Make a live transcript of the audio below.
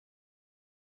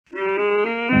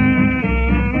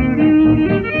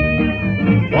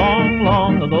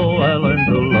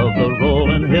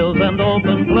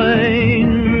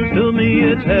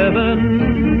it's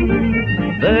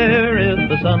heaven. There if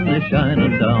the sun is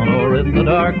shining down, or if the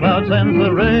dark cloud sends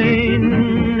the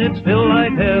rain, it's still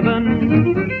like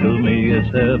heaven. To me it's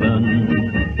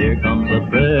heaven. Here comes the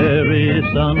prairie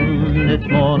sun, it's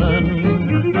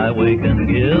morning. I wake and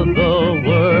give the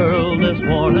world this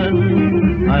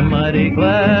warning. I'm mighty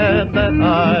glad that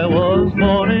I was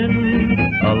born in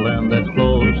a land that's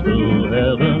close to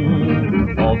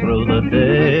heaven. All through the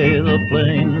day, the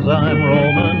plains I'm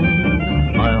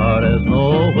roaming, my heart has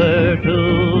nowhere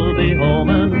to be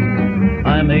homing.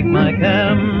 I make my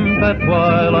camp at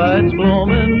twilight's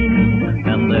gloaming,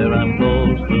 and there I'm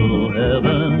close to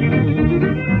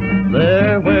heaven.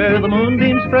 There where the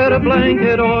moonbeams spread a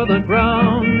blanket o'er the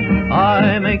ground,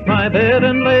 I make my bed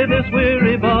and lay this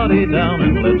weary body down,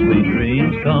 and let sweet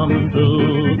dreams come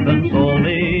to console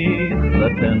me. The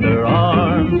tender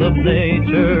arms of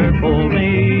nature fold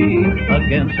me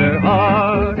against her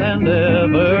heart, and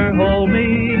ever hold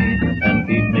me and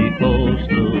keep me close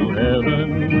to heaven.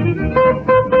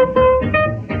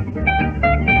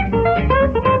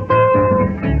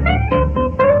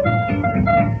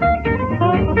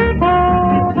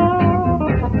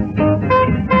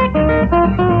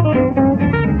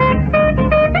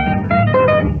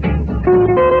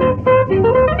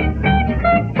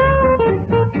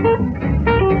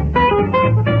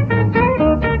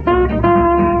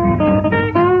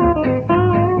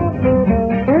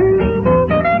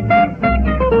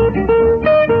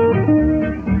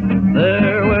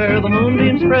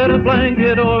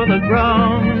 Blanket o'er the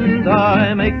ground,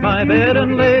 I make my bed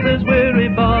and lay this weary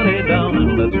body down,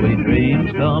 and let sweet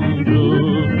dreams come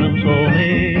to console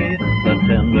me. The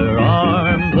tender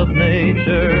arms of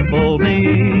nature fold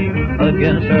me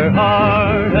against her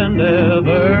heart, and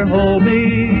ever hold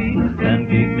me